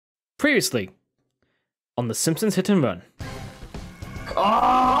Previously, on the Simpsons Hit and Run. Oh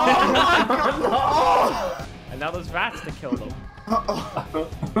my god! And now there's rats to kill them.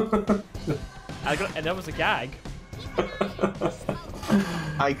 And that was a gag.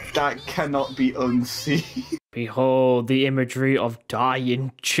 That cannot be unseen. Behold the imagery of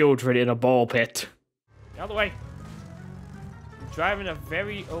dying children in a ball pit. Out of the way. I'm driving a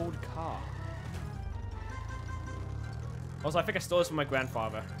very old car. Also, I think I stole this from my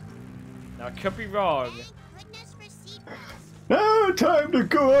grandfather. Now, I could be wrong. Now, time to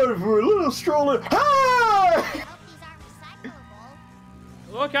go out for a little stroll. Ah!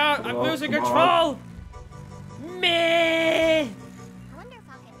 Look out! I'm losing control! Meh!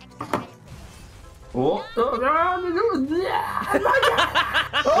 Oh,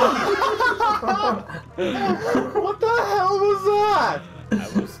 What the hell was that?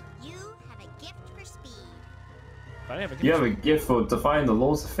 You have a gift for speed. you have a gift for defying the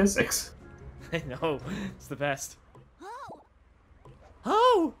laws of physics. I know, it's the best. Oh,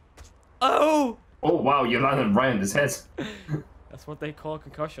 Oh! Oh! Oh wow, you landed right in his head. That's what they call a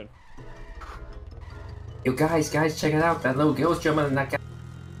concussion. Yo guys, check it out. That little girl's jumping in that guy.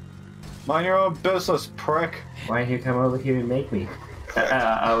 Mind your own business, prick. Why you come over here and make me?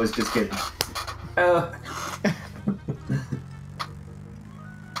 I was just kidding.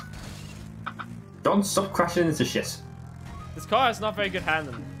 Don't stop crashing into shit. This car has not very good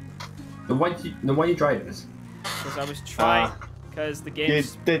handling. Then why you driving this? Because I was trying. Because the game.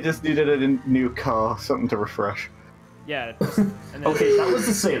 They just needed a new car, something to refresh. Yeah. And then, Okay, that was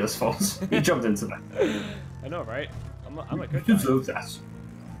the sailor's fault. He jumped into that. I know, right? I'm a good You guy. deserve that.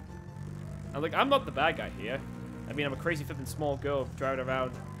 I'm not the bad guy here. I mean, I'm a crazy flipping small girl driving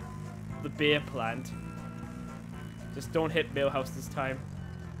around the beer plant. Just don't hit Millhouse this time.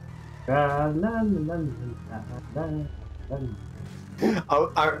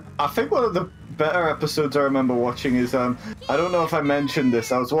 I think one of the better episodes I remember watching is I don't know if I mentioned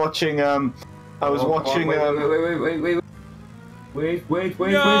this. I was watching Wait.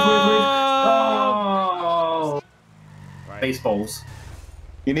 Oh! Right. Baseballs.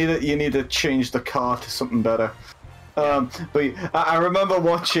 You need to change the car to something better. But I remember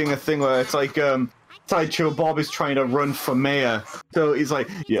watching a thing where it's like Sideshow Bob is trying to run for mayor. So he's like,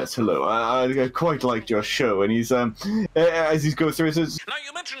 "Yes, hello. I quite liked your show." And he's as he's going through, he says, Now,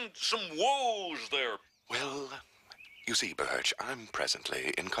 you mentioned some woes there. Well, you see, Birch, I'm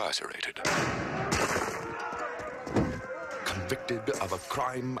presently incarcerated. Convicted of a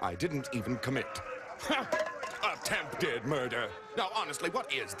crime I didn't even commit. Attempted murder. Now, honestly,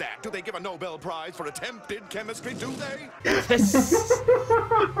 what is that? Do they give a Nobel Prize for attempted chemistry, do they?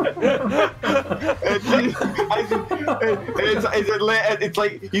 it's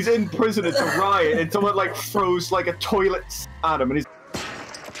like he's in prison. It's a riot, and someone like throws like a toilet at him, and he's.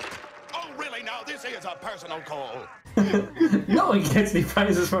 Oh, really? Now, this is a personal call. No one gets any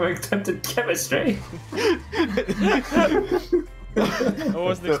prizes for attempted chemistry. I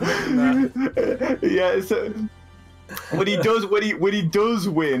wasn't expecting that. Yeah, so when he does win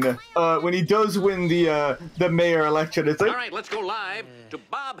the mayor election, it's like, All right, let's go live to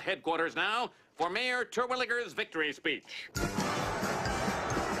Bob headquarters now for Mayor Terwilliger's victory speech.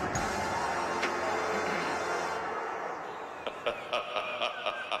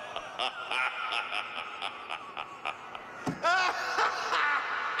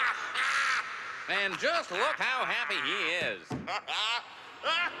 And just look how happy he is.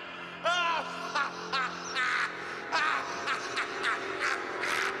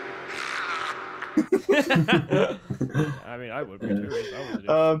 I mean, I would be too. If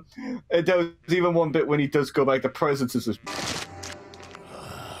I was there was even one bit when he does go back to presence. It's just,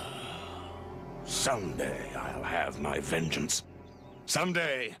 Someday I'll have my vengeance.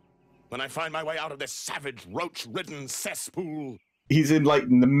 Someday, when I find my way out of this savage, roach-ridden cesspool. he's in like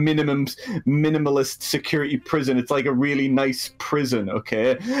the minimalist security prison. It's like a really nice prison,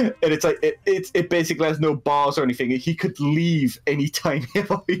 okay? And it's like it basically has no bars or anything. He could leave anytime if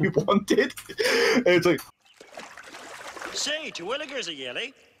he wanted. And it's like, Say, Terwilliger's a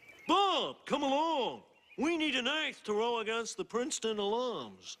yelly. Bob, come along. We need an axe to row against the Princeton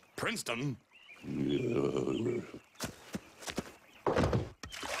alums. Princeton?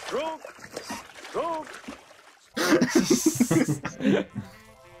 Stroke, stroke.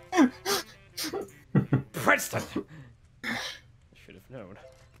 Princeton! I should have known.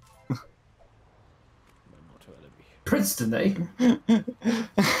 My motto enemy. Princeton, eh?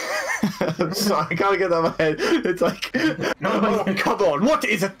 I'm sorry, I can't get that out of my head. It's like, oh, come on, what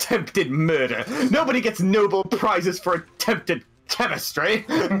is attempted murder? Nobody gets Nobel Prizes for attempted chemistry.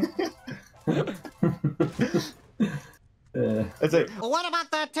 It's like, Well, what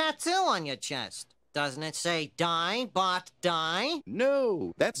about that tattoo on your chest? Doesn't it say die, Bart, die?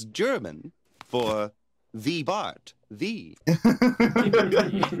 No, that's German for the Bart. The.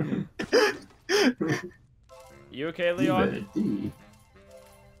 You okay, Leon?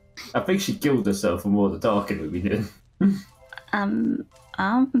 I think she killed herself for more the talking than we did.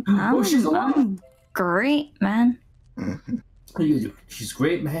 She's alive. I'm great, man. She's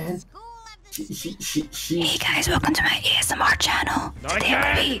great, man. She. Hey guys, welcome to my ASMR channel. Today I'm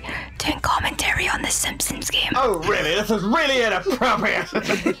gonna be doing commentary on the Simpsons game. oh really? This is really inappropriate.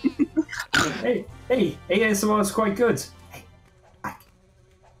 Hey, ASMR is quite good. Hey, Mike,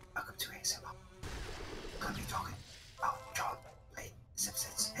 welcome to ASMR. I'm gonna be talking about John playing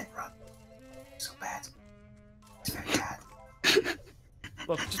Simpsons and Run. So bad. It's very bad.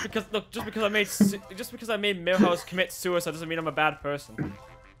 Look, just because I made Milhouse commit suicide doesn't mean I'm a bad person.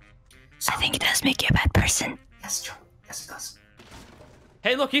 I think it does make you a bad person. Yes, John. Yes, it does.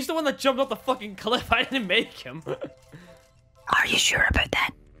 Hey, look, he's the one that jumped off the fucking cliff. I didn't make him. Are you sure about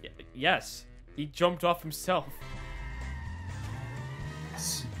that? Yes, he jumped off himself.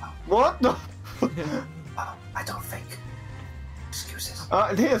 Yes. What the? I don't think. Excuses.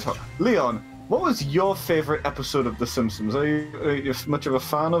 Here's what, Leon. What was your favorite episode of The Simpsons? Are you much of a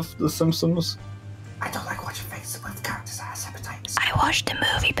fan of The Simpsons? I don't like watching faces with characters that has hepatitis. I watched the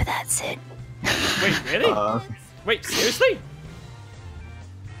movie, but that's it. Wait, really? Wait, seriously?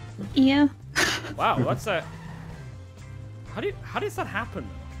 Yeah. Wow, what's that? How does that happen?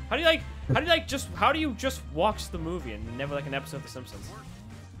 How do you just watch the movie and never like an episode of The Simpsons?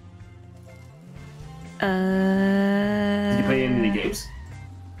 Did you play any of the games?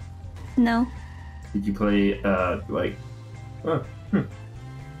 No. Did you play, like...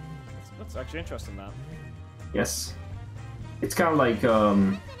 That's actually interesting, man. Yes. It's kind of like,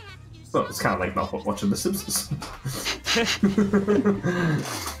 well, it's kind of like not watching The Simpsons.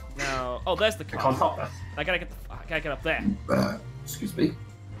 Now, oh, there's the car. I can't top that. I gotta get up there. Excuse me.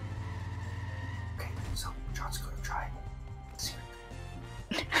 Okay, so John's gonna try. See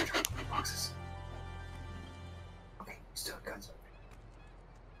boxes. Okay, he's doing good.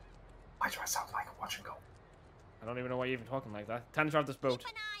 Why do I sound like a watch and go? I don't even know why you're even talking like that. Time to drive this boat. Keep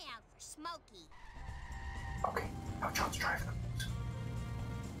an eye out for Smokey. Okay, now John's driving the boat.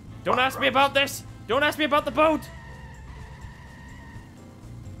 Don't ask me about this! Don't ask me about the boat!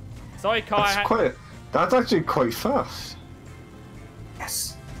 Sorry, car. That's actually quite fast.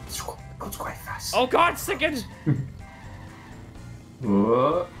 Yes, the boat's quite fast. Oh god, second!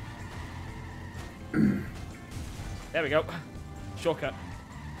 Whoa. There we go. Shortcut.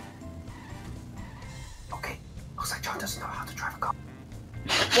 Okay, looks like John doesn't know how to drive a car.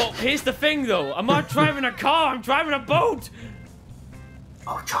 Well, here's the thing though. I'm not driving a car, I'm driving a boat!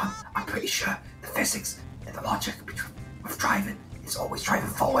 Oh, John, I'm pretty sure the physics and the logic of driving is always driving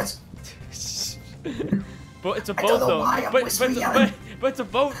forward. But it's a I boat don't know though. why I'm whispering, yelling. But it's a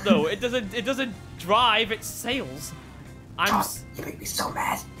boat though. It doesn't drive, it sails. John, you make me so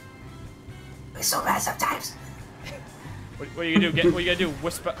mad. You make me so mad sometimes. What are you gonna do? What are you gonna do?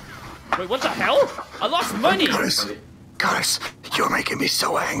 Whisper? Wait, what the hell? I lost money! Curtis, you're making me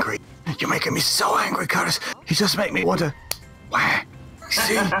so angry. You're making me so angry, Curtis. You just make me want to... Where?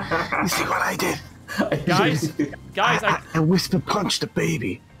 See? You see what I did? Guys, I whisper punched the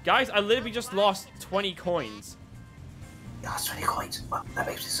baby. Guys, I literally just lost 20 coins. You lost 20 coins? Well, that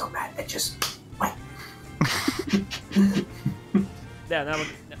makes me so mad. It just... Wait. Yeah, now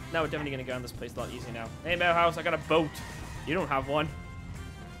we're definitely gonna go on this place a lot easier now. Hey, Milhouse, I got a boat. You don't have one.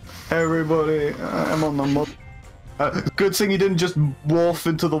 Everybody, I'm on the mud. Good thing you didn't just wharf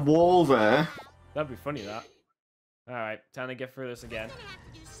into the wall there. That'd be funny, that. Alright, time to get through this again.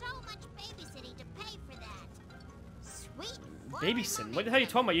 Do so much babysitting to pay for that. Sweet. Babysitting? What the hell are you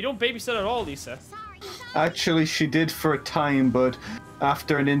talking about? You don't babysit at all, Lisa. Actually, she did for a time, but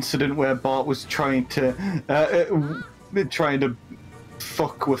after an incident where Bart was trying to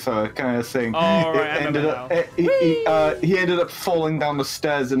fuck with her, kind of thing. Oh, right, He ended up falling down the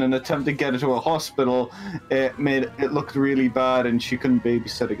stairs in an attempt to get her to a hospital. It looked really bad, and she couldn't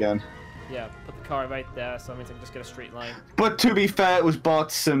babysit again. Yeah, put the car right there, so that means I can just get a straight line. But to be fair, it was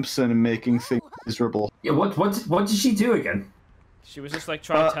Bart Simpson making things miserable. Yeah, what did she do again? She was just like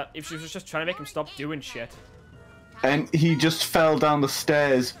trying to if she was just trying to make him stop doing shit. And he just fell down the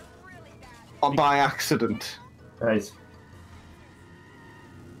stairs by accident. Right.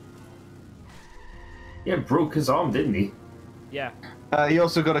 Yeah, broke his arm, didn't he? Yeah. He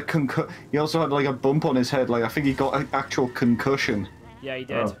also got he also had like a bump on his head. Like I think he got an actual concussion. Yeah, he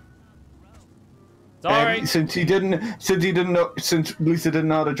did. Sorry. Since Lisa didn't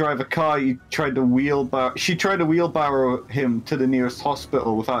know how to drive a car, she tried to wheelbarrow him to the nearest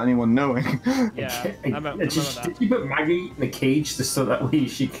hospital without anyone knowing. Yeah, I remember that. Did you put Maggie in a cage just so that way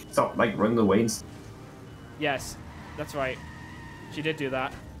she could stop like running away? And... Yes, that's right. She did do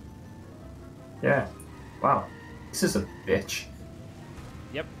that. Yeah. Wow. This is a bitch.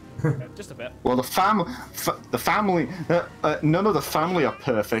 Yep. Just a bit. Well, the family, none of the family are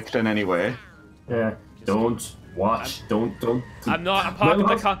perfect in any way. Yeah. Don't watch. Don't. I'm not. I'm parking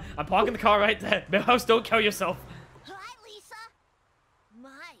the car. I'm parking the car right there. Millhouse, don't kill yourself. Hi, Lisa.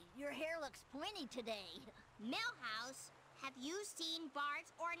 My, your hair looks pointy today. Millhouse, have you seen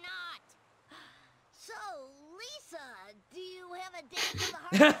Bart or not? So, Lisa, do you have a date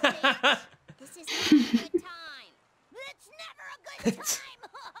for the Heart State? This is never a good time. It's never a good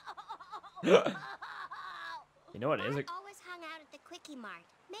time. You know what it is? Bart always hung out at the Quickie Mart.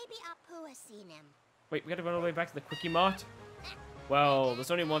 Maybe Apu has seen him. Wait, we gotta run all the way back to the Quickie Mart? Well,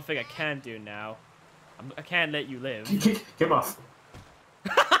 there's only one thing I can do now. I can't let you live. Get him off.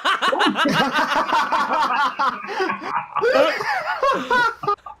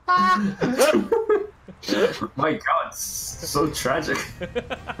 My God, so tragic.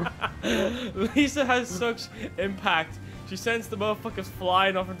 Lisa has such impact. She sends the motherfuckers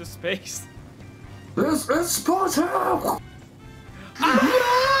flying off into space. This is Sparta!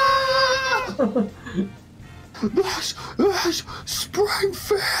 This is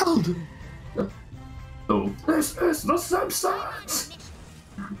Springfield! Oh, this is the Simpsons!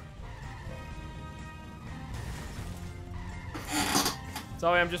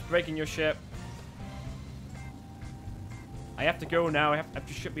 Sorry, I'm just breaking your ship. I have to go now. I have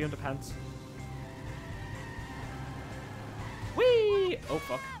to ship my underpants. Whee! Oh,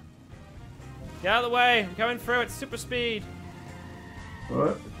 fuck. Get out of the way. I'm coming through at super speed.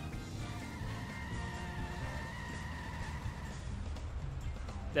 What?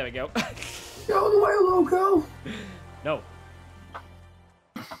 There we go. Get out of the way, loco! No.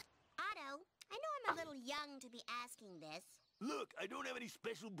 Otto, I know I'm a little young to be asking this. Look, I don't have any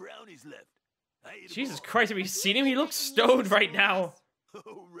special brownies left. Jesus Christ, have you seen him? He looks stoned right now.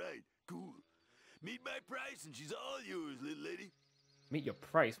 Oh, right. Cool. Meet my price and she's all yours, little lady. Meet your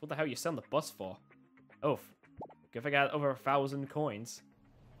price? What the hell are you selling the bus for? Oh, good if I got over 1,000 coins.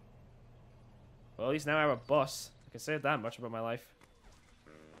 Well, at least now I have a bus. I can say that much about my life.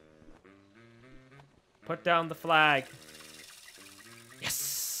 Put down the flag.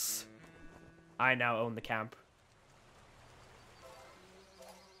 Yes! I now own the camp.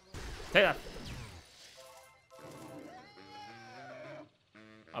 Take that.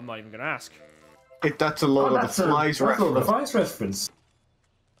 I'm not even gonna ask. That's a Lord of the Flies reference. Lord of the Flies reference.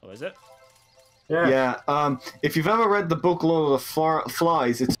 Oh, is it? Yeah. Yeah. If you've ever read the book Lord of the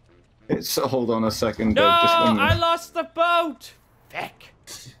Flies, it's. Hold on a second. No, just one I lost the boat. Feck.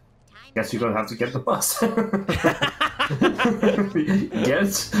 Guess you're gonna have to get the bus. Get it?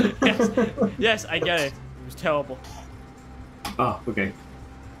 Yes. Yes, I get it. It was terrible. Oh, okay.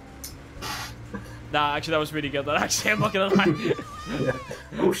 Nah, actually, that was really good. I'm not gonna lie. Yeah.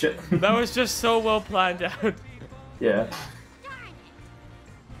 Oh shit. That was just so well planned out. Yeah.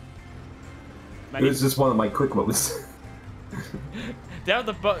 It was just one of my quick moments. Down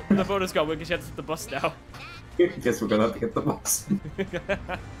the boat has gone because you have to hit the bus now. Guess we're gonna have to get the bus.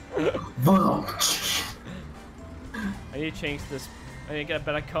 I need to change this. I need to get a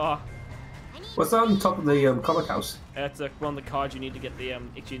better car. What's that on top of the comic house? That's one of the cards you need to get the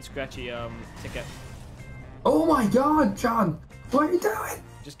itchy and scratchy ticket. Oh my God, John! What are you doing?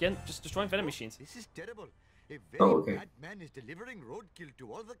 Just destroying vending machines. This is terrible. A very okay. bad man is delivering roadkill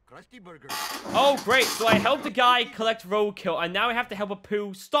to all the Krusty Burgers. Oh great! So I helped the guy collect roadkill, and now I have to help a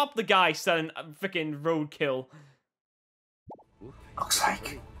poo stop the guy selling freaking roadkill. Looks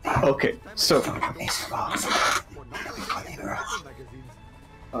like. Okay, so.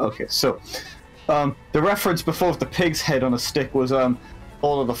 Okay, so. The reference before of the pig's head on a stick was Lord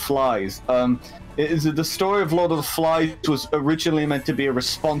of the Flies. The story of Lord of the Flies was originally meant to be a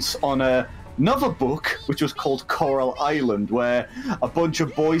response on another book, which was called Coral Island, where a bunch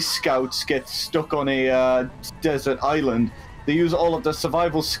of Boy Scouts get stuck on a desert island. They use all of their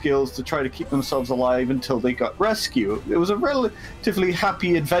survival skills to try to keep themselves alive until they got rescued. It was a relatively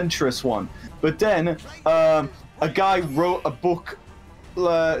happy, adventurous one. But then a guy wrote a book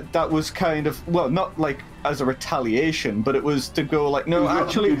that was kind of, well, not like as a retaliation, but it was to go like, no,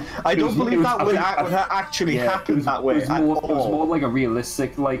 actually, I don't believe that would actually happen that way at all. It was more like a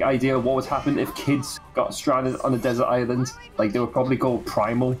realistic idea of what would happen if kids got stranded on a desert island. Like, they would probably go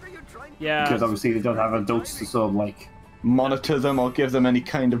primal. Yeah. Because obviously they don't have adults to sort of monitor them or give them any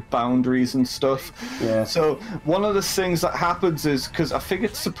kind of boundaries and stuff. Yeah. So one of the things that happens is, because I think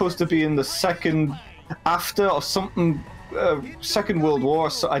it's supposed to be in the second after or something, Second World War,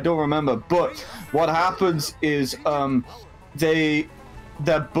 so I don't remember, but what happens is their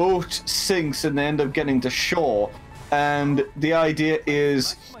boat sinks and they end up getting to shore, and the idea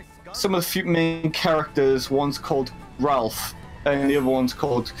is some of the main characters, one's called Ralph and the other one's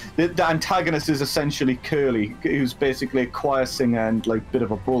called, the antagonist is essentially Curly, who's basically a choir singer and like bit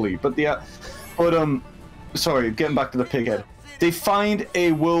of a bully, sorry, getting back to the pighead, they find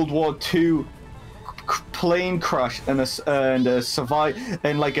a World War II plane crash and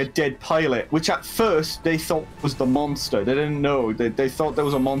like a dead pilot, which at first they thought was the monster. They didn't know. They thought there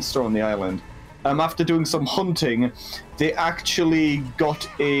was a monster on the island. After doing some hunting, they actually caught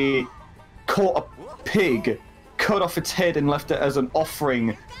a pig, cut off its head and left it as an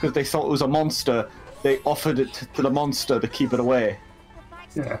offering because they thought it was a monster. They offered it to the monster to keep it away.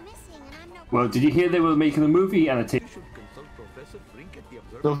 Yeah. Well, did you hear they were making a movie adaptation?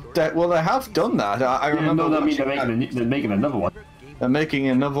 Well, they have done that. I remember. No, I mean they're making another one. They're making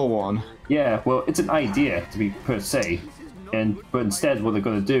another one. Yeah, well, it's an idea to be per se, but instead, what they're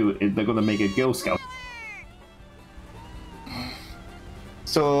going to do is they're going to make a Girl Scout.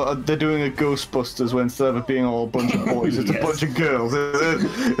 So they're doing a Ghostbusters where instead of it being all a bunch of boys, it's a bunch of girls.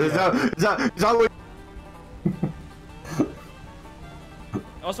 Is that what?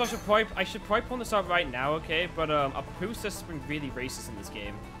 Also, I should probably point this out right now, okay? But Apu says something really racist in this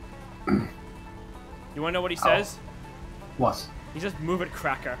game. You wanna know what he says? What? He says, "Move it,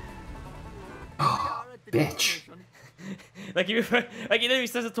 cracker." Bitch. like he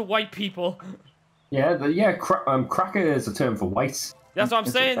says it to white people. Yeah, cracker is a term for whites. That's what I'm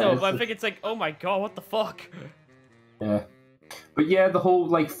saying though. But I think it's like, oh my god, what the fuck? Yeah, but yeah, the whole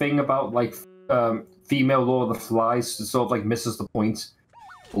like thing about like female Lord of the Flies sort of like misses the point.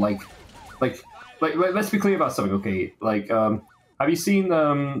 Like, let's be clear about something, okay? Like, have you seen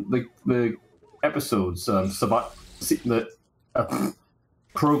the episodes, the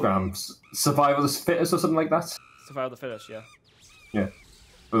programs, Survival of the Fittest or something like that? Survival of the Fittest, yeah. Yeah.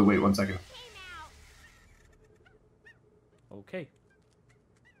 Oh, wait 1 second. Okay.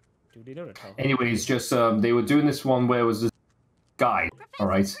 Anyways, just they were doing this one where it was this guy, all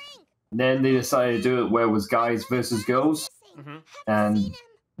right. Then they decided to do it where it was guys versus girls, and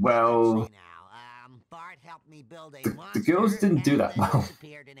well, the girls didn't do that well.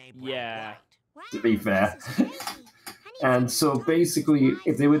 Yeah. To be fair. And so basically,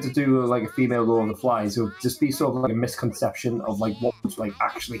 if they were to do like a female Lord of the Flies, it would just be sort of like a misconception of like what would like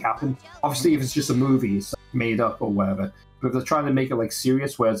actually happen. Obviously, if it's just a movie, it's made up or whatever. But if they're trying to make it like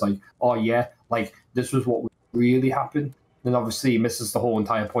serious, where it's like, oh yeah, like this was what would really happen, then obviously it misses the whole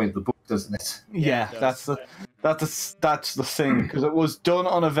entire point of the book, doesn't it? Yeah, that's the thing, because it was done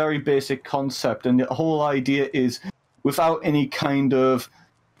on a very basic concept, and the whole idea is without any kind of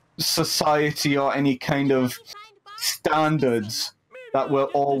society or any kind of standards that we're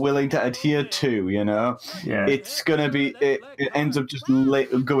all willing to adhere to, you know? Yeah. It's gonna be, it ends up just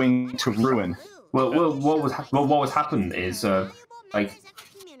going to ruin. Well, what was happening is, like,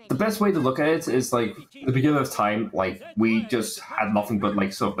 the best way to look at it is, like, the beginning of time, like, we just had nothing but,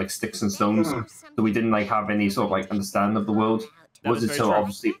 like, sort of, like, sticks and stones, so we didn't, like, have any sort of, like, understanding of the world. It wasn't until,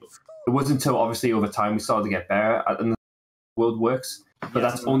 obviously, over time we started to get better at the world works, but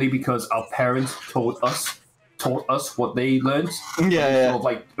that's only because our parents taught us what they learned. Yeah.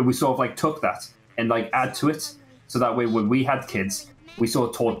 We sort of, like, took that and, like, add to it, so that way when we had kids, we sort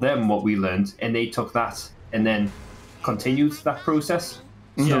of taught them what we learned, and they took that and then continued that process.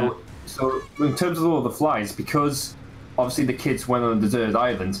 So in terms of Lord of the Flies, because obviously the kids went on a deserted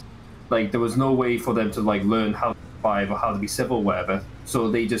island, like there was no way for them to like learn how to survive or how to be civil or whatever.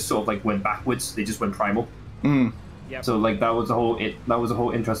 So they just sort of like went backwards. They just went primal. Yep. So like that was a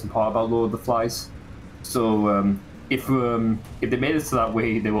whole interesting part about Lord of the Flies. So if they made it to that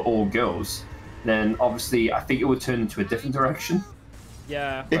way, they were all girls, then obviously I think it would turn into a different direction.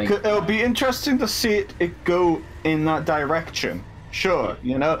 Yeah. It'll be interesting to see it go in that direction. Sure,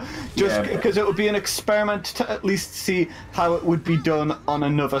 you know, just because it would be an experiment to at least see how it would be done on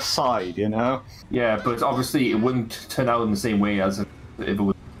another side, you know? Yeah, but obviously it wouldn't turn out in the same way as if it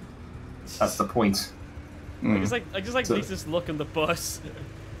would. That's the point. I just like Lisa's look in the bus.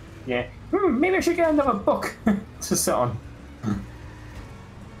 Yeah. Maybe I should get another book to sit on.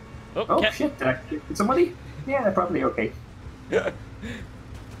 Shit, did I get somebody? Yeah, they're probably okay.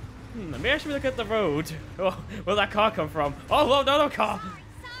 Maybe I should look at the road. Oh, where'd that car come from? Oh, whoa, no, car!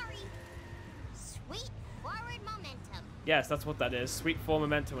 Sorry. Sweet forward momentum. Yes, that's what that is. Sweet forward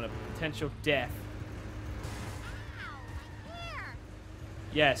momentum and a potential death.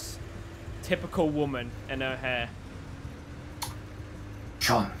 Yes. Typical woman and her hair.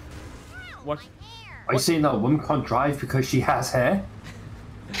 Sean, What? are you saying that a woman can't drive because she has hair?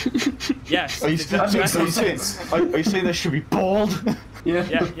 Yes. Are you, that's exactly are you saying that should be bald? Yeah.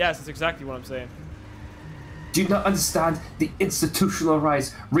 Yeah, yes, that's exactly what I'm saying. Do you not understand the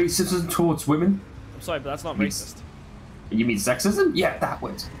institutionalized racism towards women? I'm sorry, but that's not racist. You mean sexism? Yeah, that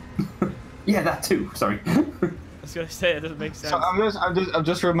word. Yeah, that too. Sorry. I was gonna say it doesn't make sense. So I'm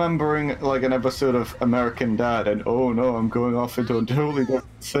just remembering like an episode of American Dad, and oh no, I'm going off into a totally different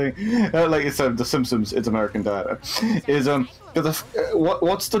thing. Like it's The Simpsons. It's American Dad. Is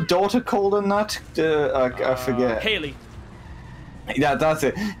what's the daughter called in that? I forget. Haley. Yeah, that's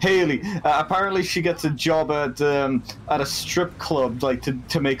it. Haley. Apparently, she gets a job at a strip club, like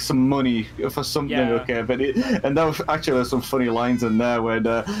to make some money for something. Yeah. Okay, but and that was actually there's some funny lines in there when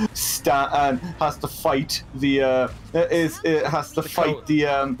Stan has to fight the workers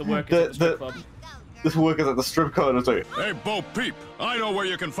at the strip club. It's like, Hey, Bo Peep, I know where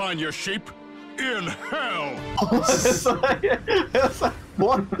you can find your sheep. In hell! it's like,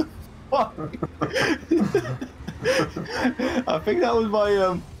 what the fuck? I think that was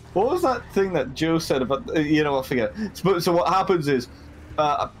my what was that thing that Joe said about I forget. So what happens is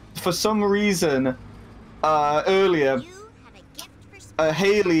for some reason earlier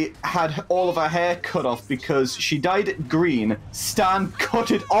Haley had all of her hair cut off because she dyed it green. Stan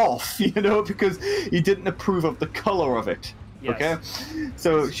cut it off, because he didn't approve of the color of it. Yes. Okay,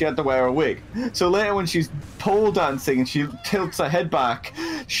 so she had to wear a wig. So later, when she's pole dancing and she tilts her head back,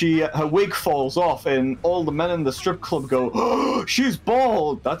 her wig falls off, and all the men in the strip club go, "Oh, she's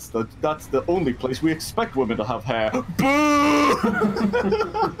bald." That's the only place we expect women to have hair. Boo!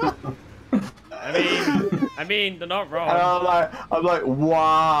 I mean, they're not wrong. And I'm like,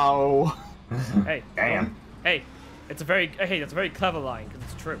 wow. Hey, damn. Hey, that's a very clever line because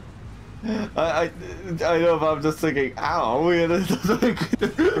it's true. I know, but I'm just thinking, ow.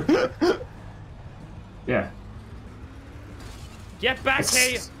 Yeah. Get back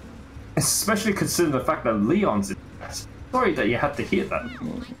here! Especially considering the fact that Leon's in that. Sorry that you had to hear that.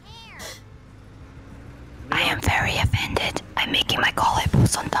 I am very offended. I'm making my call out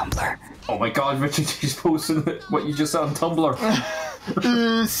post on Tumblr. Oh my god, Richard, you just posted what you just said on Tumblr.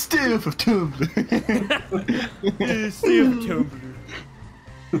 Stay off of Tumblr. Stay off Tumblr.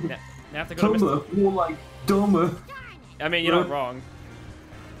 Now have to go to Tumblr, more like dumber. I mean, you're not wrong.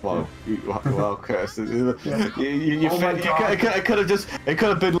 Well, Chris, it could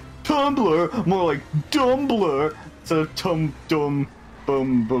have been Tumblr, more like Dumbler, instead of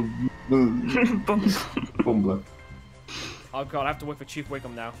Bumbler. Oh god, I have to work for Chief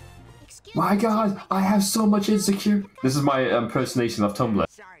Wiggum now. My god, I have so much insecure. This is my impersonation of Tumblr.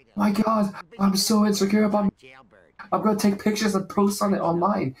 My god, I'm so insecure about me. I'm gonna take pictures and post on it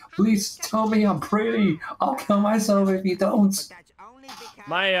online. Please tell me I'm pretty. I'll kill myself if you don't.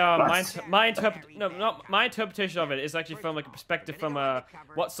 My interpretation of it is actually from like a perspective from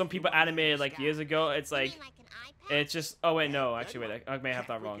what some people animated like years ago. It's like it's just wait I may have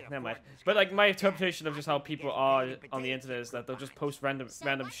that wrong. Never mind. But like my interpretation of just how people are on the internet is that they'll just post random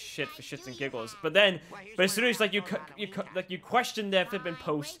shit for shits and giggles. But as soon as like you question their flipping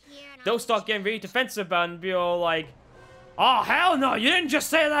post, they'll start getting really defensive about it and be all like, "Oh hell no! You didn't just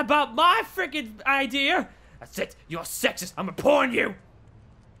say that about my freaking idea. That's it. You're sexist. I'm gonna porn you."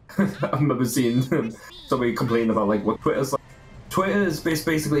 I remember seeing somebody complain about like what Twitter's like. Twitter is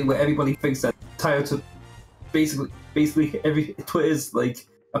basically where everybody thinks that tired to basically Twitter's like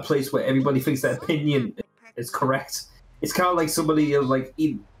a place where everybody thinks their opinion is correct. It's kind of like somebody like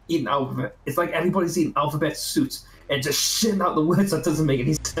eating alphabet. It's like everybody's eating alphabet soup and just shitting out the words that doesn't make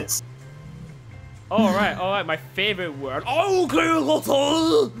any sense. All right. My favorite word.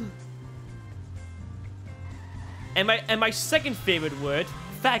 Oh, and my second favorite word,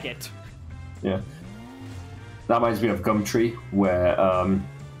 faggot. Yeah. That reminds me of Gumtree, where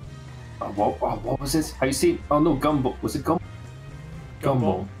what was it? Have you seen? Oh no, Gumball. Was it Gumball?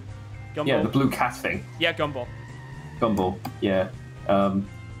 Gumball. Yeah, the blue cat thing. Yeah, Gumball. Gumball. Yeah.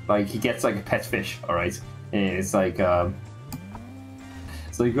 Like he gets like a pet fish. All right. And it's like what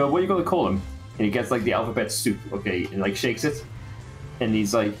are you gonna call him? And he gets like the alphabet soup. Okay, and like shakes it, and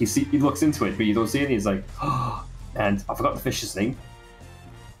he's like he looks into it, but you don't see it. And he's like, oh, and I forgot the fish's name.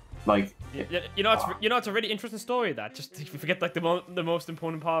 Like. It's a really interesting story. That just you forget like the most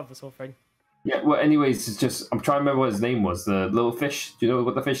important part of this whole thing. Yeah. Well, anyways, it's just I'm trying to remember what his name was. The little fish. Do you know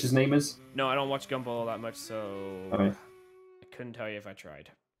what the fish's name is? No, I don't watch Gumball all that much, so okay. I couldn't tell you if I tried.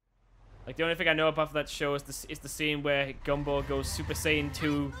 Like the only thing I know about that show is the scene where Gumball goes Super Saiyan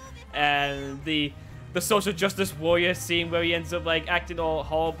 2, and the the social justice warrior scene where he ends up like acting all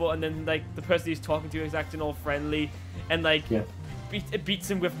horrible, and then like the person he's talking to is acting all friendly, and like beats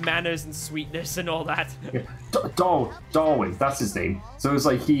him with manners and sweetness and all that. Yeah. Darwin, that's his name. So it's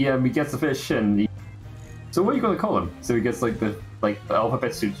like he gets the fish and so what are you gonna call him? So he gets like the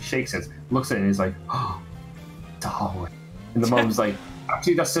alphabet suit, shakes it, looks at it, and he's like, oh, Darwin. And the mom's like,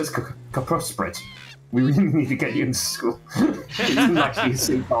 actually that says Caprosprit. We really need to get you into school. He doesn't actually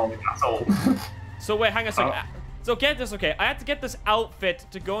say Darwin at all. So wait, hang on a second. So get this, okay. I had to get this outfit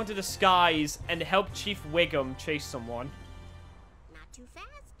to go into the skies and help Chief Wiggum chase someone. Not too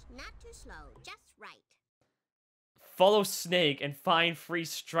fast, not too slow, just right. Follow Snake and find 3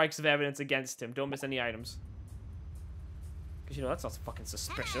 strikes of evidence against him. Don't miss any items. Because, you know, that's not fucking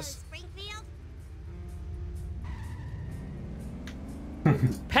suspicious. Hello,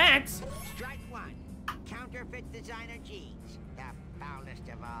 Springfield. Pants! Strike 1. Counterfeit designer jeans. The foulest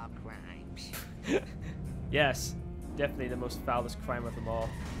of all crimes. Yes. Definitely the most foulest crime of them all.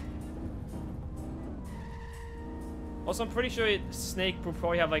 Also, I'm pretty sure Snake will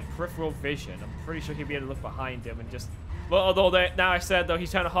probably have, like, peripheral vision. I'm pretty sure he'll be able to look behind him and just... Well, although now I said, though,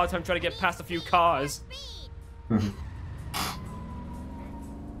 he's having a hard time trying to get past a few cars.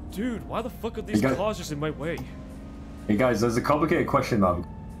 Dude, why the fuck are these cars just in my way? Hey guys, there's a complicated question now.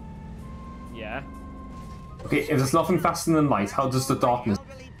 Yeah? Okay, if there's nothing faster than light, how does the darkness...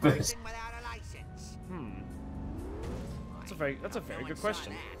 That's a very good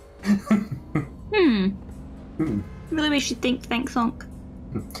question. Really wish you'd think Thonk.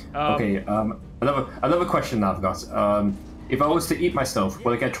 Okay, another question I've got. If I was to eat myself,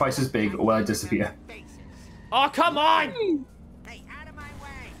 will I get twice as big or will I disappear? Oh, come on! Hey, out of my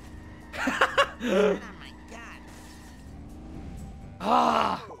way! Oh my god.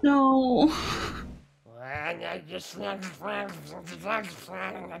 Ah! No.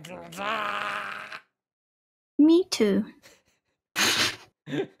 Me too.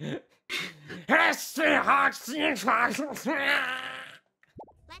 Let's just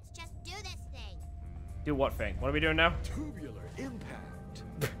do this thing. Do what thing? What are we doing now? Tubular impact.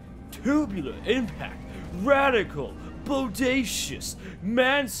 Tubular impact. Radical. Bodacious.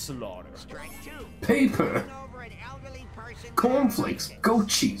 Manslaughter. Strike 2. Paper. Over an elderly person. Cornflakes. Goat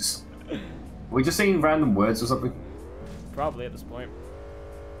cheese. Are we just saying random words or something? Probably at this point.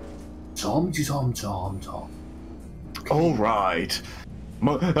 Tom. All right.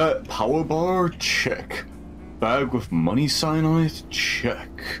 Power bar, check. Bag with money sign on it, check.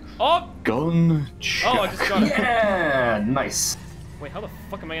 Oh! Gun, check. Oh, I just got it. Yeah, nice. Wait, how the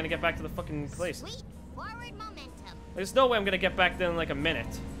fuck am I gonna get back to the fucking place? Sweet forward momentum. There's no way I'm gonna get back there in like a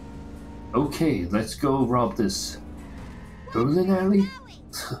minute. Okay, let's go rob this bowling alley.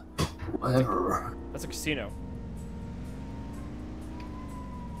 Whatever. That's a casino.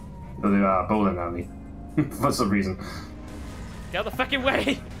 Bowling alley. For some reason. Get out of the fucking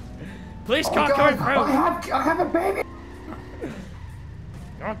way! Police Oh car God, coming through! I have a baby!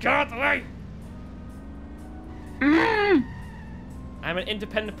 Don't get out the way! I'm an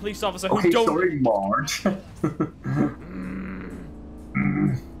independent police officer who don't... Sorry, Marge. Thank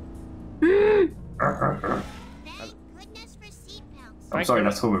goodness for seatbelts. I'm sorry,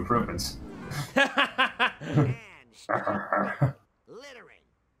 that's Home Improvements.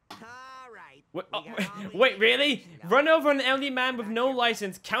 Wait, really? Run over an elderly man with no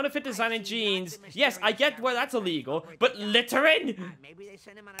license, counterfeit designer jeans. Yes, I get where that's illegal, but littering?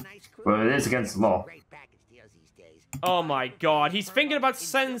 Well, it is against the law. Oh my god, he's thinking about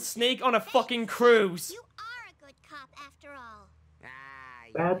sending Snake on a fucking cruise. You are a good cop after all.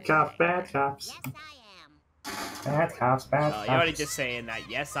 Bad cops, bad cops. Yes, I am. Bad cops, bad Oh, cops. you're already just saying that.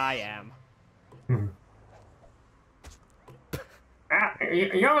 Yes, I am.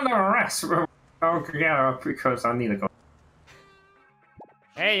 You're under arrest. Oh, yeah, because I need to go.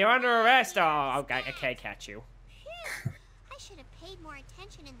 Hey, you're under arrest. Oh, okay, I can't catch you. Phew. I should have paid more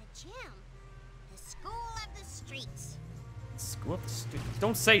attention in the gym. The school of the streets. School of the streets.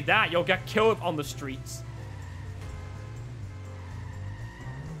 Don't say that. You'll get killed on the streets.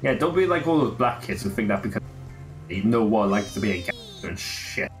 Yeah, don't be like all those black kids who think that because they know what it's like to be a gangster and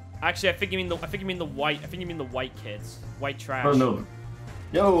shit. Actually, I think you mean the white kids. White trash. Oh no.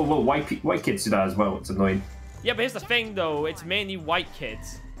 No, well, white kids do that as well. It's annoying. Yeah, but here's the thing, though. It's mainly white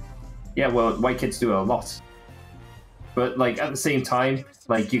kids. Yeah, well, white kids do it a lot. But like at the same time,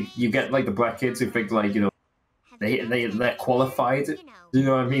 like you get like the black kids who think like they're qualified. You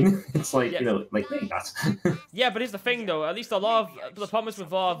know what I mean? It's like like they're not. Yeah, but here's the thing, though. At least a lot of the problems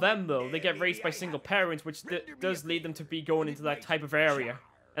with a lot of them, though, they get raised by single parents, which does lead them to be going into that type of area.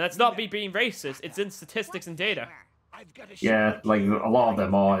 And that's not me being racist. It's in statistics and data. Yeah, like a lot of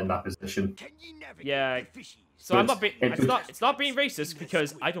them are in that position. Yeah. So I'm not being. It's not being racist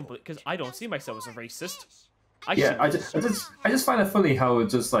because I don't see myself as a racist. I just find it funny how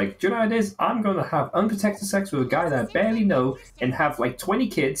it's just like, do you know what it is? I'm going to have unprotected sex with a guy that I barely know and have like 20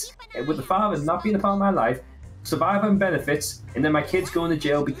 kids with the father not being a part of my life, survive on benefits, and then my kids going to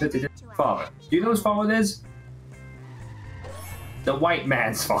jail because they didn't have a father. Do you know whose fault it is? The white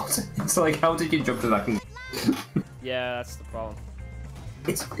man's fault. It's like, how did you jump to that conclusion? Yeah, that's the problem.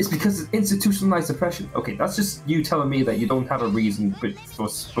 It's because it's institutionalized oppression. Okay, that's just you telling me that you don't have a reason for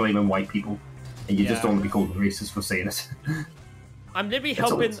blaming white people. And you just don't want to be called racist for saying it. I'm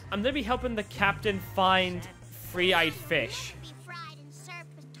literally helping the captain find three-eyed fish.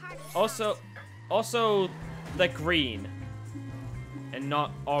 Also, the green and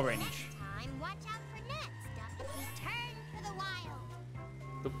not orange.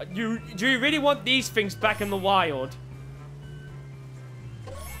 Do you really want these things back in the wild?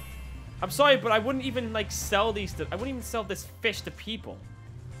 I'm sorry, but I wouldn't even like sell these. I wouldn't even sell this fish to people.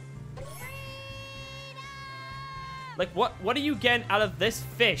 Like, what are you getting out of this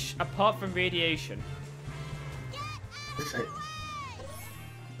fish apart from radiation?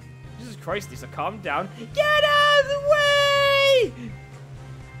 Jesus Christ, Lisa, calm down. Get out of the way!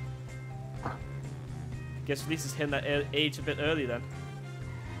 Guess Lisa's hitting that age a bit early then.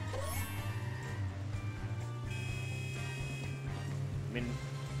 I mean,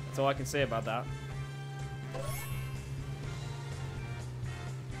 that's all I can say about that.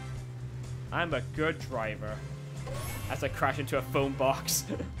 I'm a good driver. As I crash into a phone box.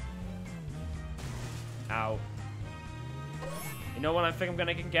 Ow. You know what I think I'm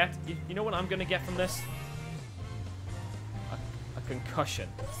gonna get? You know what I'm gonna get from this? A concussion.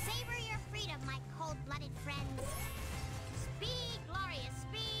 Savor your freedom, my cold-blooded friends. Speed, glorious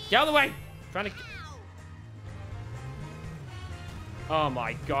speed. Get out of the way! I'm trying to. Oh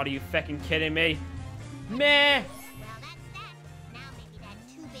my god, are you fucking kidding me? Meh!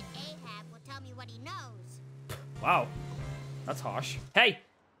 Wow, that's harsh. Hey,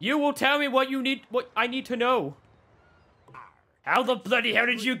 you will tell me what I need to know. How the bloody hell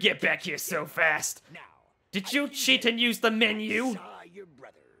did you get back here so fast? Did you cheat and use the menu? Your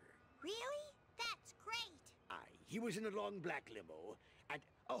brother. Really? That's great. Aye, he was in a long black limo, and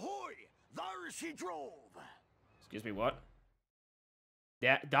ahoy, there she drove. Excuse me, what?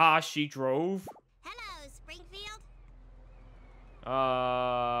 Yeah, there she drove. Hello, Springfield.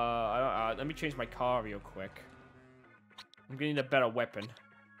 Let me change my car real quick. I'm gonna need a better weapon.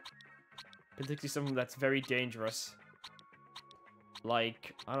 Particularly something that's very dangerous.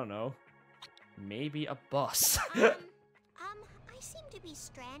 Like, I don't know. Maybe a bus. I seem to be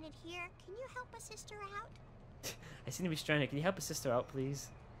stranded here. Can you help a sister out? I seem to be stranded. Can you help a sister out, please?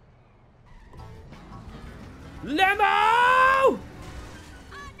 Limo! Oh,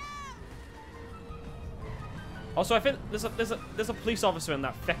 no! Also, I think there's a police officer in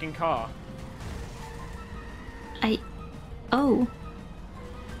that fucking car. Oh.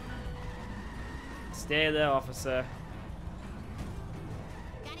 Stay there, officer.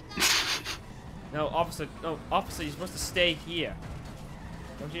 No, officer, you're supposed to stay here.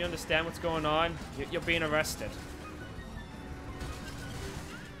 Don't you understand what's going on? You're being arrested.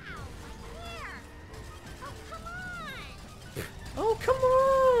 Oh, come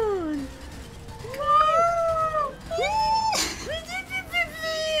on!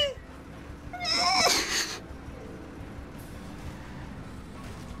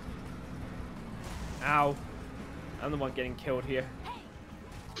 Ow. I'm the one getting killed here.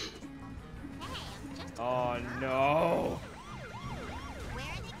 Oh no. Where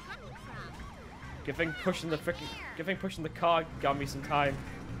are they coming from? Good thing pushing the car got me some time.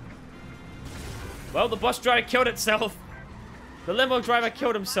 Well, the bus driver killed itself. The limo driver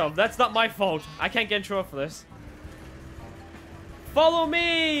killed himself. That's not my fault. I can't get in trouble for this. Follow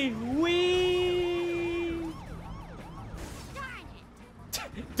me! Whee! Darn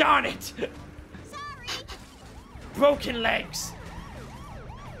it! Darn it! Sorry. Broken legs!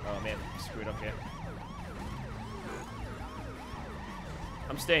 Oh man, I screwed up here.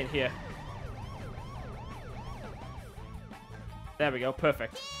 I'm staying here. There we go,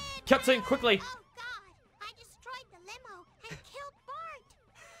 perfect. Cutscene, quickly! Oh god, I destroyed the limo and killed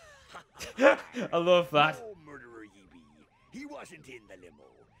Bart! I love that. Oh, murderer ye be. He wasn't in the limo.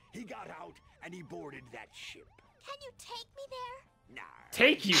 He got out and he boarded that ship. Can you take me there? Nah.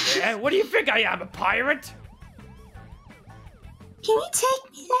 Take you there? What do you think I am, a pirate? Can you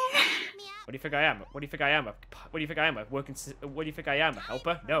take me there? What do you think I am? What do you think I am? What do you think I am? What do you think I am? A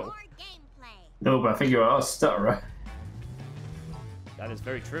helper? No. No, but I think you're a stutterer. That is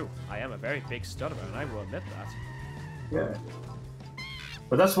very true. I am a very big stutterer, and I will admit that. Yeah.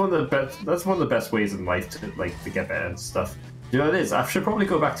 But that's one of the best. That's one of the best ways in life to get better and stuff. You know what it is? I should probably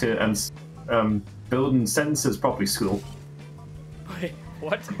go back to building sentences properly school. Wait,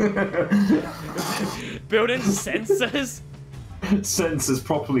 what? Building sensors? Sentences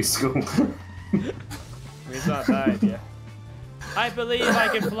properly school. It's not that idea. I believe I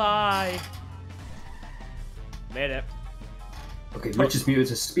can fly. Made it. Okay, Rich is muted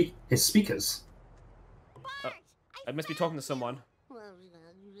his speakers. I must be talking to someone.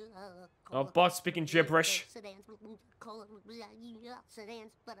 Oh, Bart's speaking gibberish.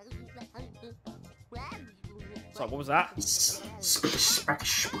 So what was that?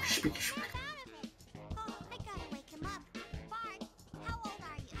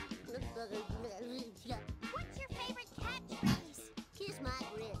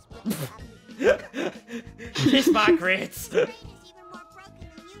 Kiss my grits.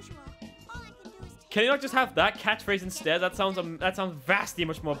 Can you not just have that catchphrase instead? That sounds vastly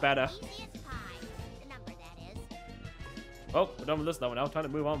much more better. Oh, we're done with this now. We're now trying to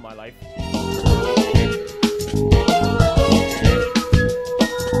move on with my life.